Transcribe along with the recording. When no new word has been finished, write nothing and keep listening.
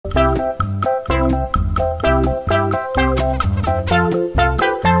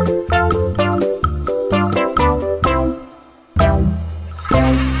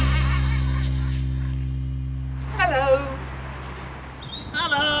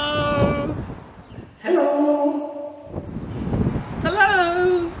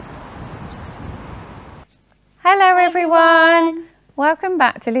everyone! Welcome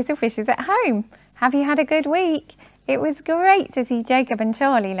back to Little Fishes at Home. Have you had a good week? It was great to see Jacob and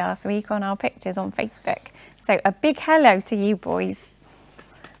Charlie last week on our pictures on Facebook. So a big hello to you boys.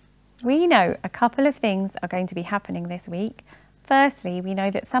 We know a couple of things are going to be happening this week. Firstly, we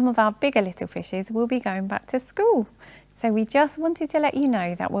know that some of our bigger little fishes will be going back to school. So we just wanted to let you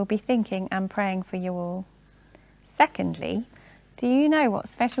know that we'll be thinking and praying for you all. Secondly, do you know what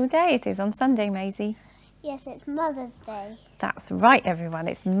special day it is on Sunday, Maisie? Yes, it's Mother's Day. That's right, everyone.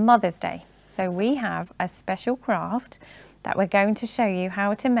 It's Mother's Day. So we have a special craft that we're going to show you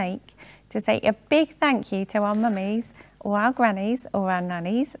how to make to say a big thank you to our mummies or our grannies or our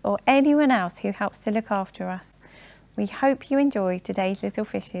nannies or anyone else who helps to look after us. We hope you enjoy today's little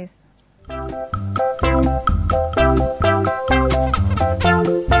fishes.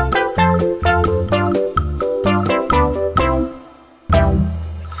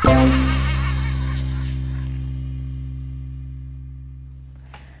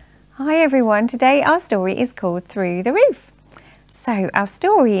 Hi everyone, today our story is called Through the Roof. So our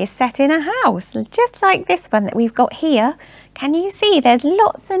story is set in a house, just like this one that we've got here. Can you see there's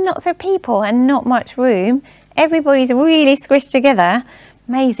lots and lots of people and not much room? Everybody's really squished together.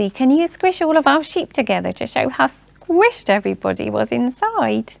 Maisie, can you squish all of our sheep together to show how squished everybody was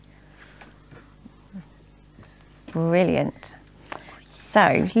inside? Brilliant.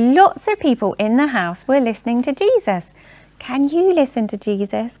 So lots of people in the house were listening to Jesus. Can you listen to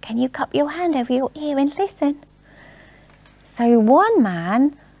Jesus? Can you cup your hand over your ear and listen? So one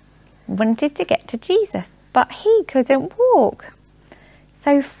man wanted to get to Jesus, but he couldn't walk.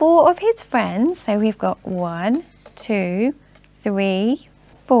 So 4 of his friends, so we've got 1, 2, 3,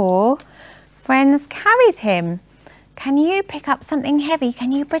 4 friends carried him. Can you pick up something heavy?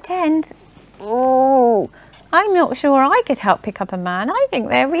 Can you pretend? Oh, I'm not sure I could help pick up a man. I think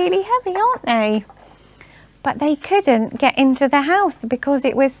they're really heavy, aren't they? But they couldn't get into the house because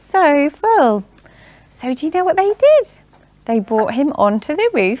it was so full. So do you know what they did? They brought him onto the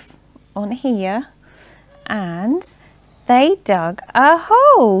roof, on here, and they dug a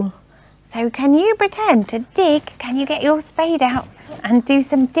hole. So can you pretend to dig? Can you get your spade out and do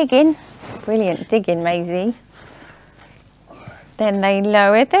some digging? Brilliant digging, Maisie. Then they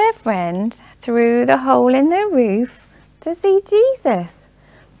lowered their friend through the hole in the roof to see Jesus.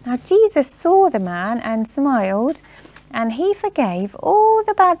 Now Jesus saw the man and smiled, and he forgave all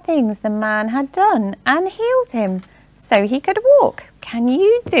the bad things the man had done and healed him so he could walk. Can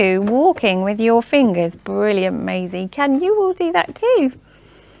you do walking with your fingers? Brilliant, Maisie. Can you all do that too?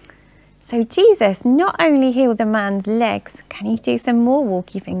 So Jesus not only healed the man's legs, can you do some more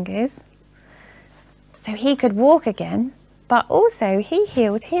walky fingers? So he could walk again, but also he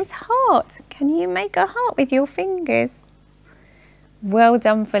healed his heart. Can you make a heart with your fingers? Well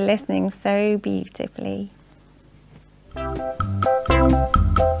done for listening so beautifully.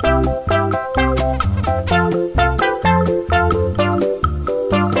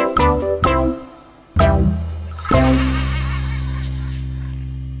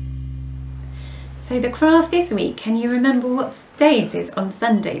 So the craft this week, can you remember what day it is on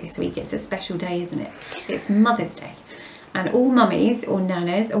Sunday this week? It's a special day, isn't it? It's Mother's Day. And all mummies or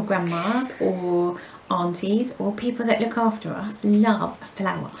nanas or grandmas or aunties or people that look after us love a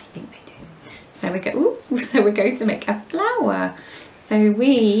flower. I think they do. So we're going to make a flower. So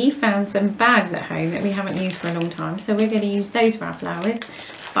we found some bags at home that we haven't used for a long time. So we're going to use those for our flowers.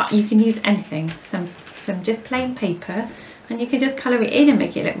 But you can use anything. Some just plain paper, and you can just colour it in and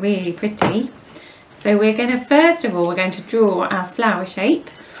make it look really pretty. So we're going to, first of all, we're going to draw our flower shape.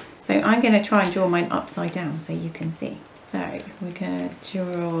 So I'm going to try and draw mine upside down so you can see. So we're going to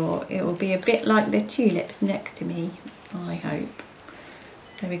draw, it will be a bit like the tulips next to me, I hope.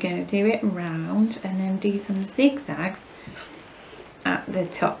 So we're going to do it round and then do some zigzags at the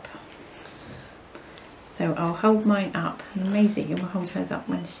top. So I'll hold mine up. Maisie will hold hers up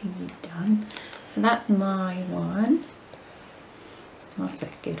when she's done. So that's my one. That's a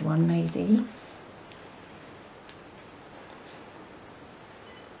good one, Maisie.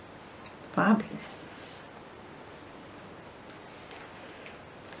 Fabulous.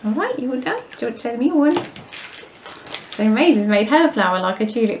 Alright, you all done? Do you want to show me your one? So Maisie's made her flower like a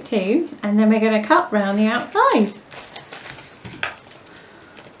tulip too, and then we're going to cut round the outside.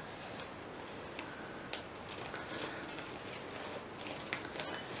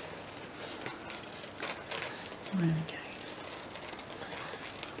 There we go.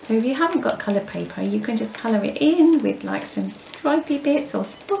 So if you haven't got coloured paper, you can just colour it in with like some stripy bits or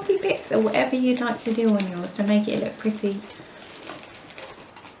spotty bits or whatever you'd like to do on yours to make it look pretty.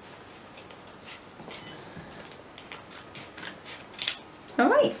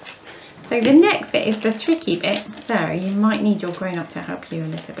 Alright, So the next bit is the tricky bit. So you might need your grown-up to help you a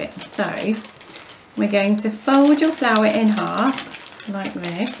little bit. So we're going to fold your flour in half like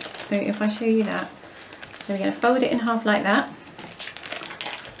this. So if I show you that, so we're going to fold it in half like that.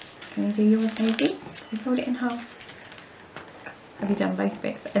 Can you do yours, Daisy? So fold it in half. Have you done both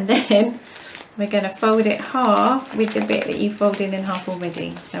bits? And then we're going to fold it half with the bit that you folded in half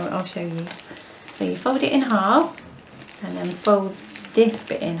already. So I'll show you. So you fold it in half and then fold this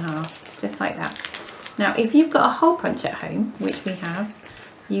bit in half, just like that. Now if you've got a hole punch at home, which we have,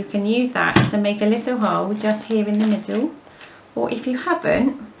 you can use that to make a little hole just here in the middle. Or if you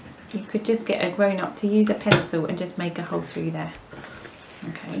haven't, you could just get a grown-up to use a pencil and just make a hole through there.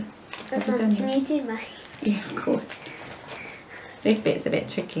 Okay. Can you do mine? Yeah, of course. This bit's a bit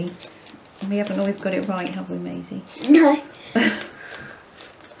tricky. We haven't always got it right, have we, Maisie? No.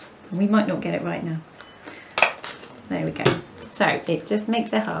 We might not get it right now. There we go. So it just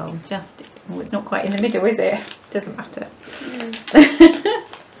makes a hole. Just, well, it's not quite in the middle, is it? Doesn't matter.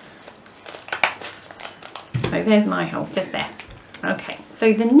 So there's my hole, just there. Okay,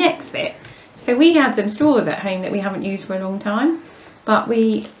 so the next bit. So we had some straws at home that we haven't used for a long time. But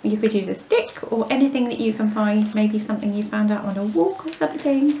you could use a stick or anything that you can find, maybe something you found out on a walk or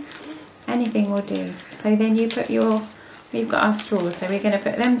something. Anything will do. So then you put we've got our straws, so we're going to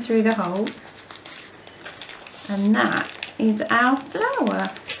put them through the holes. And that is our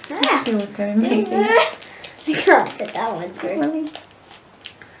flour. How's yours going, Maisie? I can't put that one through. Don't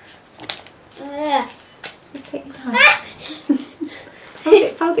worry. Just take your time.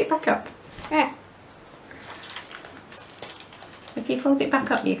 Fold it back up. If you fold it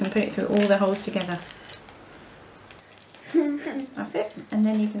back up, you can put it through all the holes together. That's it. And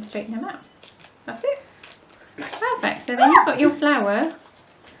then you can straighten them out. That's it. Perfect. So then you've got your flour.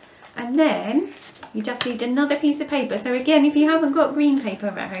 And then you just need another piece of paper. So again, if you haven't got green paper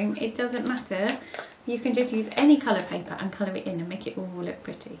at home, it doesn't matter. You can just use any colour paper and colour it in and make it all look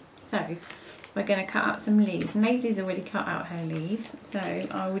pretty. So we're going to cut out some leaves. Maisie's already cut out her leaves. So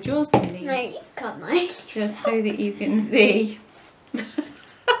I will draw some leaves. No, you cut mine. Just so that you can see.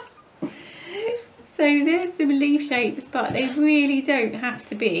 So there's some leaf shapes, but they really don't have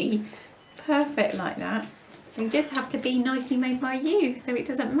to be perfect like that. They just have to be nicely made by you. So it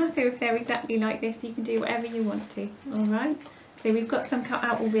doesn't matter if they're exactly like this. You can do whatever you want to. All right. So we've got some cut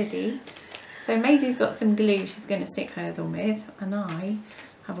out already. So Maisie's got some glue she's going to stick hers on with, and I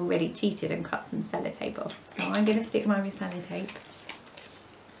have already cheated and cut some sellotape off. So I'm going to stick mine with sellotape,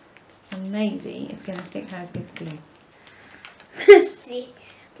 and Maisie is going to stick hers with glue.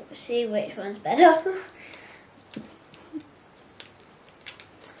 See which one's better.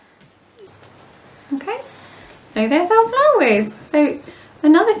 Okay, so there's our flowers. So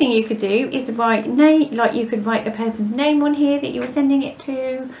another thing you could do is write you could write the person's name on here that you were sending it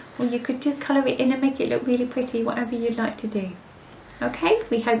to, or you could just colour it in and make it look really pretty, whatever you'd like to do. Okay,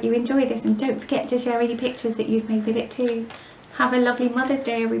 we hope you enjoy this, and don't forget to share any pictures that you've made with it too. Have a lovely Mother's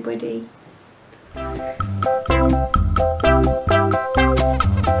Day, everybody.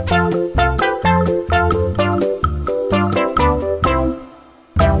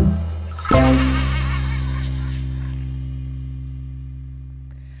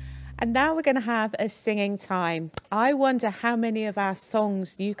 And now we're going to have a singing time. I wonder how many of our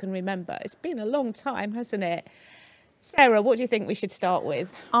songs you can remember. It's been a long time, hasn't it? Sarah, what do you think we should start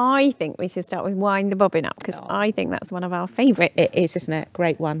with? I think we should start with Wind the Bobbin Up, because I think that's one of our favourites. It is, isn't it?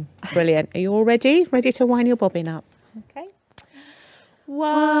 Great one. Brilliant. Are you all ready? Ready to wind your bobbin up? Okay.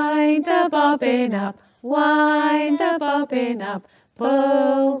 Wind the bobbin up, wind the bobbin up,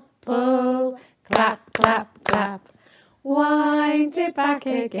 pull, pull, clap, clap, clap. Wind it back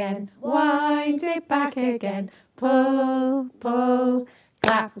again, wind it back again, pull, pull,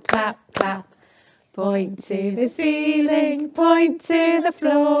 clap, clap, clap. Point to the ceiling, point to the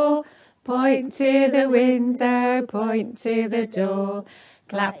floor, point to the window, point to the door.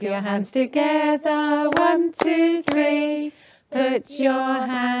 Clap your hands together, 1, 2, 3. Put your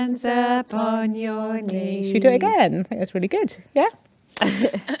hands upon your knees. Should we do it again? I think that's really good. Yeah?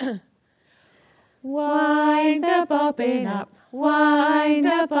 Wind the bobbin up, wind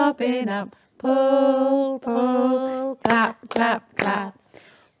the bobbin up, pull, pull, clap, clap, clap.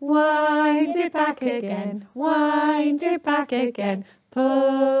 Wind it back again, wind it back again,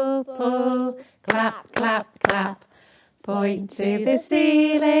 pull, pull, clap, clap, clap. Point to the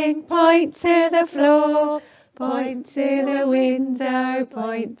ceiling, point to the floor, point to the window,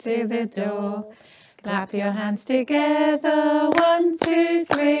 point to the door. Clap your hands together, 1, 2,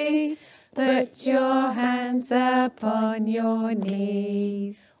 3. Put your hands upon your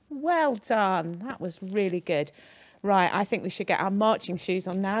knees. Well done. That was really good. Right, I think we should get our marching shoes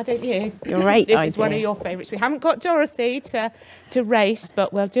on now, don't you? Great This idea. is one of your favourites. We haven't got Dorothy to race,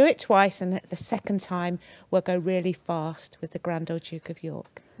 but we'll do it twice, and at the second time we'll go really fast with the Grand Old Duke of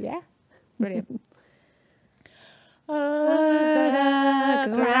York. Yeah? Brilliant. Oh,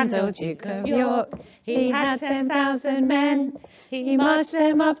 the Grand Old Duke of York, he had 10,000 men. He marched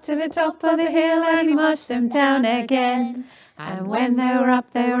them up to the top of the hill and he marched them down again. And when they were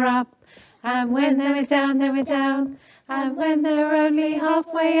up, they were up. And when they were down, they were down. And when they were only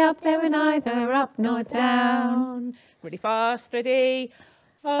halfway up, they were neither up nor down. Really fast, ready?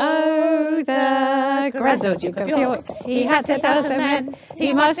 Oh, the Grand Old Duke of York, he had 10,000 men.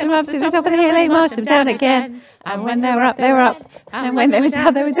 He marched them up to the top of the hill, he marched them down again. And when they were up, they were up. And when they were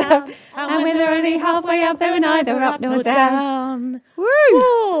down, they were down. And when they were only halfway up, they were neither up nor down. Woo!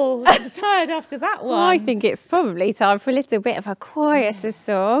 Oh, I'm tired after that one. I think it's probably time for a little bit of a quieter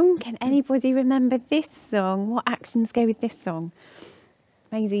song. Can anybody remember this song? What actions go with this song?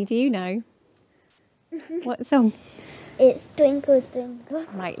 Maisie, do you know? What song? It's Twinkle Twinkle.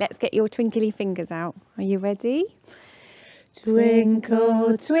 Right, let's get your twinkly fingers out. Are you ready?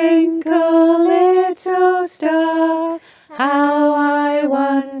 Twinkle, twinkle, little star, how I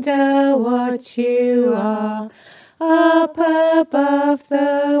wonder what you are. Up above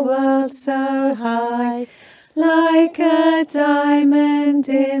the world so high, like a diamond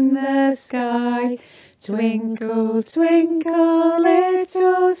in the sky. Twinkle, twinkle,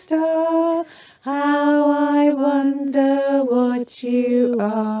 little star, how I wonder what you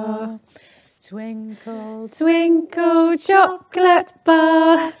are. Twinkle, Twinkle, chocolate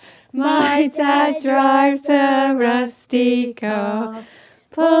bar, my dad drives a rusty car.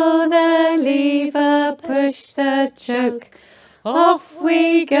 Pull the lever, push the choke, off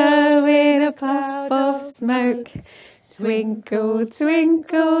we go in a puff of smoke. Twinkle,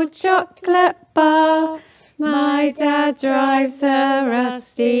 twinkle, chocolate bar, my dad drives a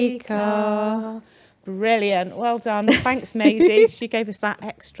rusty car. Brilliant. Well done. Thanks, Maisie. She gave us that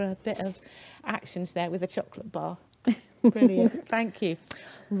extra bit of actions there with a chocolate bar. Brilliant. Thank you.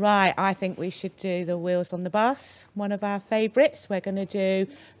 Right, I think we should do the wheels on the bus, one of our favourites. We're going to do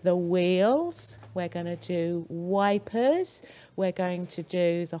the wheels, we're going to do wipers, we're going to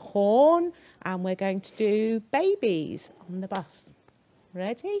do the horn, and we're going to do babies on the bus.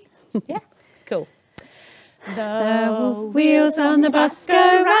 Ready? Yeah? Cool. The wheels on the bus go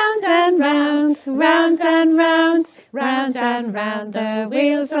round and round, round and round, round and round. The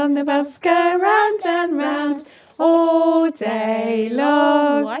wheels on the bus go round and round all day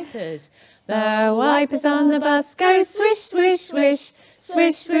long. Wipers. The wipers on the bus go swish, swish, swish,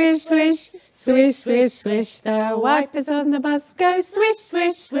 swish, swish, swish, swish, swish, swish. The wipers on the bus go swish,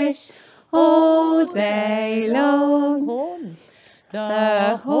 swish, swish all day long. Horn.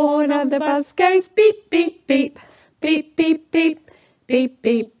 The horn on the bus goes beep, beep, beep, beep, beep, beep, beep,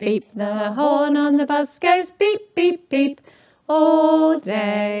 beep, beep. The horn on the bus goes beep, beep, beep all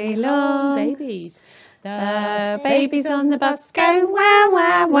day long. Babies. The babies on the bus go wah,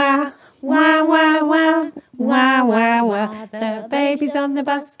 wah, wah, wah, wah, wah, wah, wah, wah. The babies on the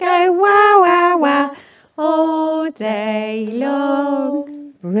bus go wah, wah, wah all day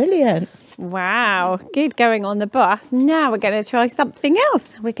long. Brilliant. Wow, good going on the bus. Now we're going to try something else.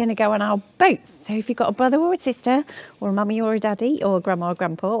 We're going to go on our boats. So if you've got a brother or a sister or a mummy or a daddy or a grandma or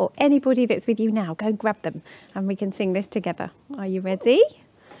grandpa or anybody that's with you now, go and grab them and we can sing this together. Are you ready?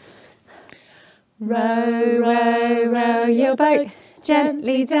 Row, row, row your boat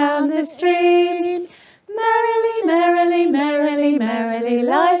gently down the stream. Merrily, merrily, merrily, merrily,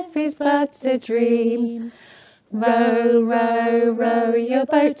 life is but a dream. Row, row, row your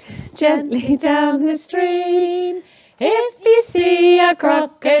boat gently down the stream. If you see a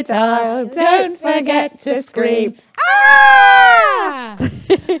crocodile, don't forget to scream. Ah!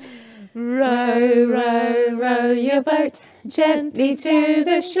 Row, row, row your boat gently to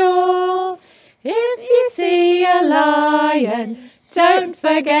the shore. If you see a lion, don't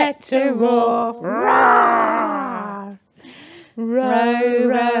forget to roar. Roar! Row,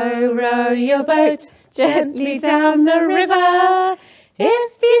 row, row your boat gently down the river.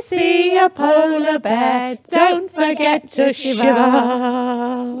 If you see a polar bear, don't forget to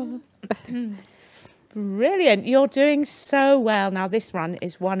shiver. Brilliant. You're doing so well. Now, this one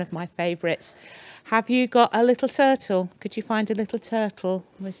is one of my favourites. Have you got a little turtle? Could you find a little turtle?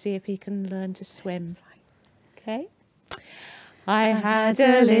 We'll see if he can learn to swim. Okay. I had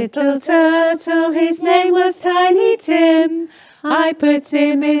a little turtle, his name was Tiny Tim. I put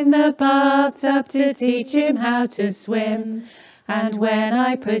him in the bathtub to teach him how to swim. And when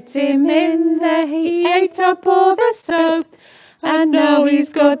I put him in there, he ate up all the soap. And now he's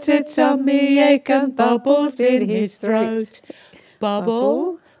got a tummy ache and bubbles in his throat.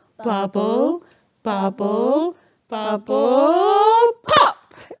 Bubble, bubble, bubble, bubble,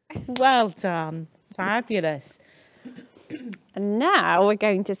 pop! Well done. Fabulous. And now we're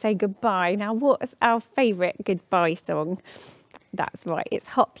going to say goodbye. Now, what's our favourite goodbye song? That's right, it's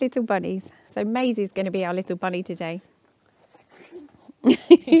Hop Little Bunnies. So Maisie's going to be our little bunny today.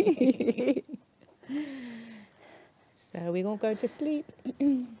 So we're going to go to sleep.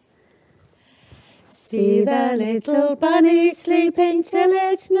 See the little bunny sleeping till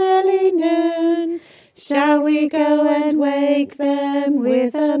it's nearly noon. Shall we go and wake them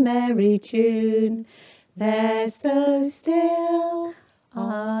with a merry tune? They're so still,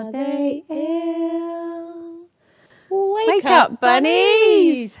 are they ill? Wake up,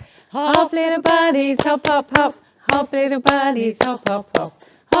 bunnies! Hop, little bunnies, hop, hop, hop. Hop, little bunnies, hop, hop, hop.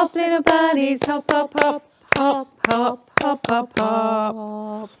 Hop, little bunnies, hop, hop, hop. Hop, hop, hop, hop,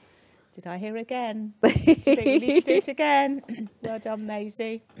 hop. Did I hear again? Do you think we need to do it again? Well done,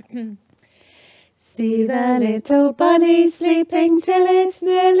 Maisie. See the little bunny sleeping till it's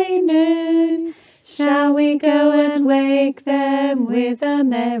nearly noon. Shall we go and wake them with a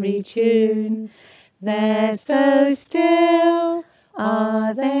merry tune? They're so still,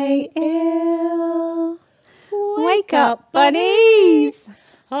 are they ill? Wake up, bunnies!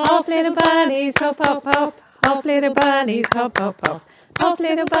 Hop, little bunnies, hop, hop, hop. Hop, little bunnies, hop, hop, hop. Hop,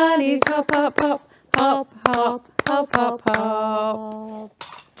 little bunnies, hop, hop, hop. Hop, hop, hop, hop, hop.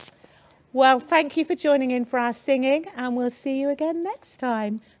 Well, thank you for joining in for our singing, and we'll see you again next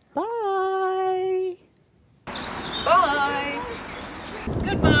time. Bye. Bye.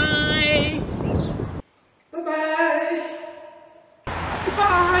 Goodbye.